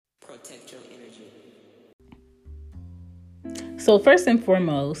protect your energy. So first and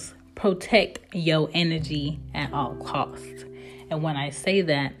foremost, protect your energy at all costs. And when I say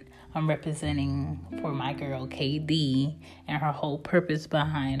that, I'm representing for my girl KD and her whole purpose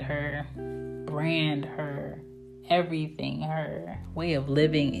behind her brand, her everything, her way of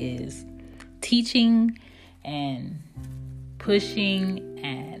living is teaching and pushing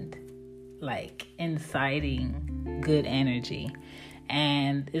and like inciting good energy.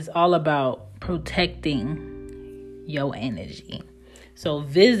 And it's all about protecting your energy. So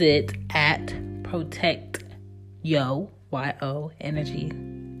visit at Protect Yo, Y-O, energy.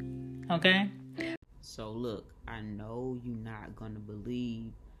 Okay? So look, I know you're not going to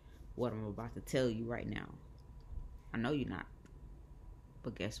believe what I'm about to tell you right now. I know you're not.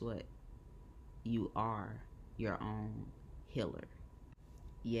 But guess what? You are your own healer.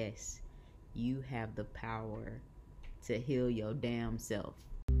 Yes, you have the power to heal your damn self.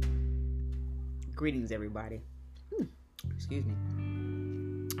 Greetings, everybody. Excuse me.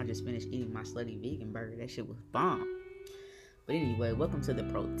 I just finished eating my slutty vegan burger. That shit was bomb. But anyway, welcome to the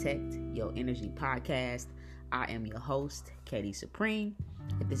Protect Your Energy podcast. I am your host, Katie Supreme.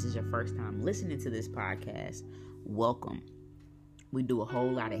 If this is your first time listening to this podcast, welcome. We do a whole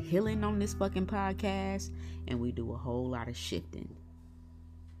lot of healing on this fucking podcast, and we do a whole lot of shifting.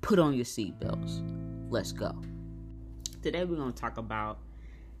 Put on your seatbelts. Let's go. Today we're going to talk about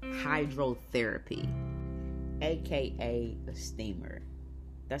hydrotherapy, aka a steamer.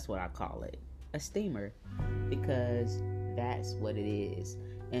 That's what I call it, a steamer, because that's what it is.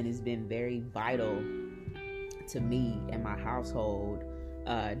 And it's been very vital to me and my household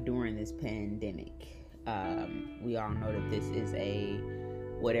during this pandemic. We all know that this is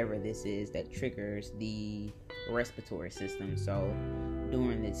whatever this is that triggers the respiratory system. So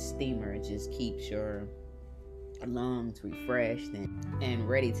during this steamer, it just keeps your lungs refreshed and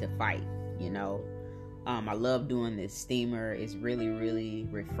ready to fight, you know. I love doing this steamer. It's really, really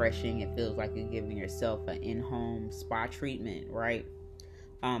refreshing. It feels like you're giving yourself an in-home spa treatment, right?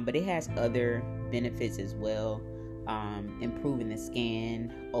 But it has other benefits as well. Improving the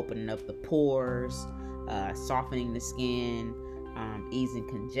skin, opening up the pores, softening the skin, easing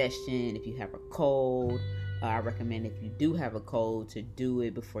congestion if you have a cold. I recommend if you do have a cold to do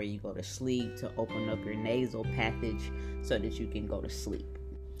it before you go to sleep, to open up your nasal passage so that you can go to sleep.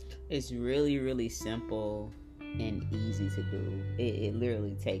 It's really, really simple and easy to do. It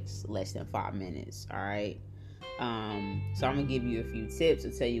literally takes less than 5 minutes, all right? So I'm going to give you a few tips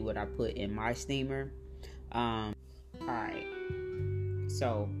to tell you what I put in my steamer. All right.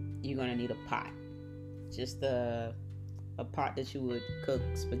 So you're going to need a pot. Just a pot that you would cook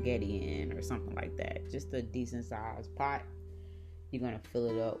spaghetti in or something like that. Just a decent sized pot. You're going to fill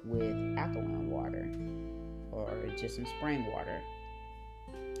it up with alkaline water or just some spring water.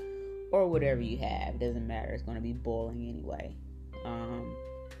 Or whatever you have. It doesn't matter. It's going to be boiling anyway.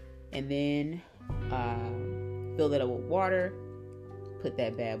 And then fill that up with water. Put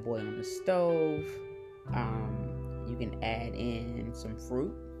that bad boy on the stove. You can add in some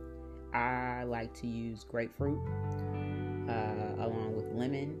fruit. I like to use grapefruit along with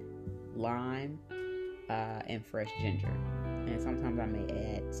lemon, lime, and fresh ginger. And sometimes I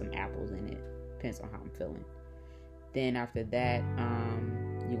may add some apples in it. Depends on how I'm feeling. Then after that,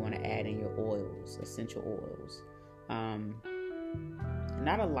 you want to add in your oils, essential oils.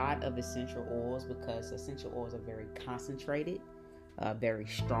 Not a lot of essential oils because essential oils are very concentrated, very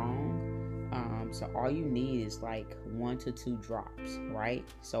strong. So all you need is like 1 to 2 drops, right?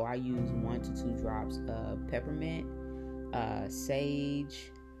 So I use 1 to 2 drops of peppermint,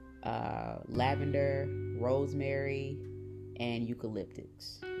 sage, lavender, rosemary, and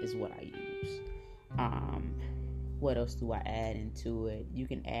eucalyptus is what I use. What else do I add into it? You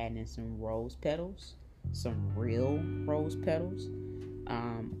can add in some rose petals, some real rose petals,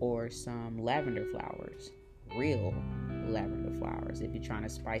 or some lavender flowers, real lavender flowers if you're trying to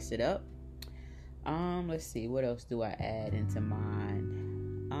spice it up. Let's see, what else do I add into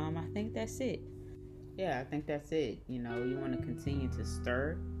mine? I think that's it. Yeah, I think that's it. You know, you want to continue to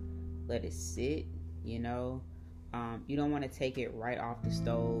stir, let it sit, you know. You don't want to take it right off the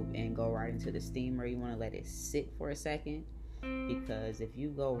stove and go right into the steamer. You want to let it sit for a second, because if you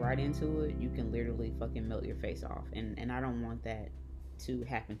go right into it, you can literally fucking melt your face off. And I don't want that to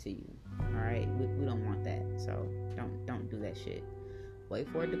happen to you. All right, we don't want that. So don't do that shit. Wait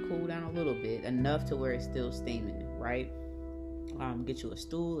for it to cool down a little bit, enough to where it's still steaming, right? Get you a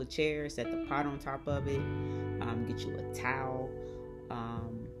stool, a chair, set the pot on top of it. Get you a towel,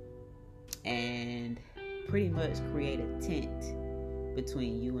 and pretty much create a tent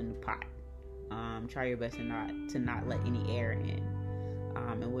between you and the pot. Try your best to not let any air in.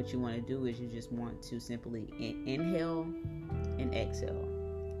 And what you want to do is you just want to simply inhale and exhale.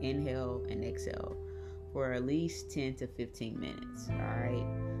 Inhale and exhale for at least 10 to 15 minutes. All right.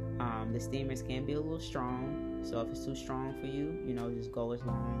 The steamers can be a little strong. So if it's too strong for you, just go as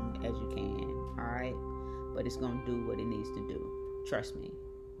long as you can. All right. But it's going to do what it needs to do. Trust me.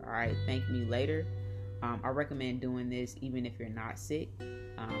 All right. Thank me later. I recommend doing this even if you're not sick.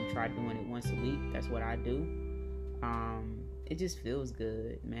 Try doing it once a week. That's what I do. It just feels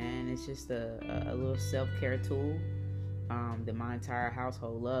good, man. It's just a little self-care tool that my entire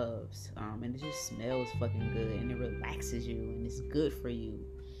household loves. And it just smells fucking good, and it relaxes you, and it's good for you.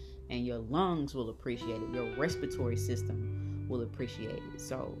 And your lungs will appreciate it. Your respiratory system will appreciate it.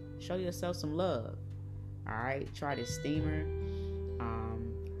 So show yourself some love. All right, try this steamer.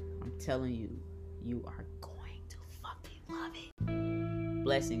 I'm telling you, you are going to fucking love it.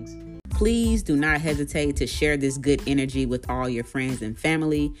 Blessings. Please do not hesitate to share this good energy with all your friends and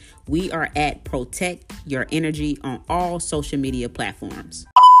family. We are at Protect Your Energy on all social media platforms.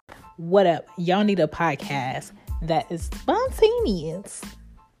 What up? Y'all need a podcast that is spontaneous,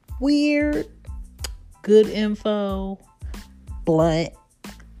 weird, good info, blunt.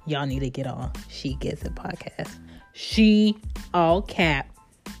 Y'all need to get on She Gets It podcast. She, all cap,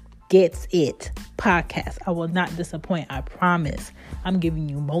 Gets It podcast. I will not disappoint. I promise. I'm giving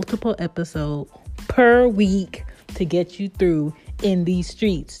you multiple episodes per week to get you through in these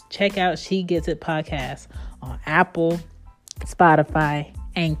streets. Check out She Gets It podcast on Apple, Spotify,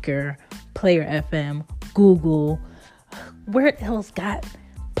 Anchor, Player FM, Google. Where else got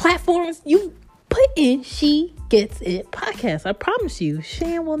platforms? You put in She Gets It podcast. I promise you,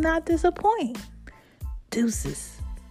 Shan will not disappoint. Deuces.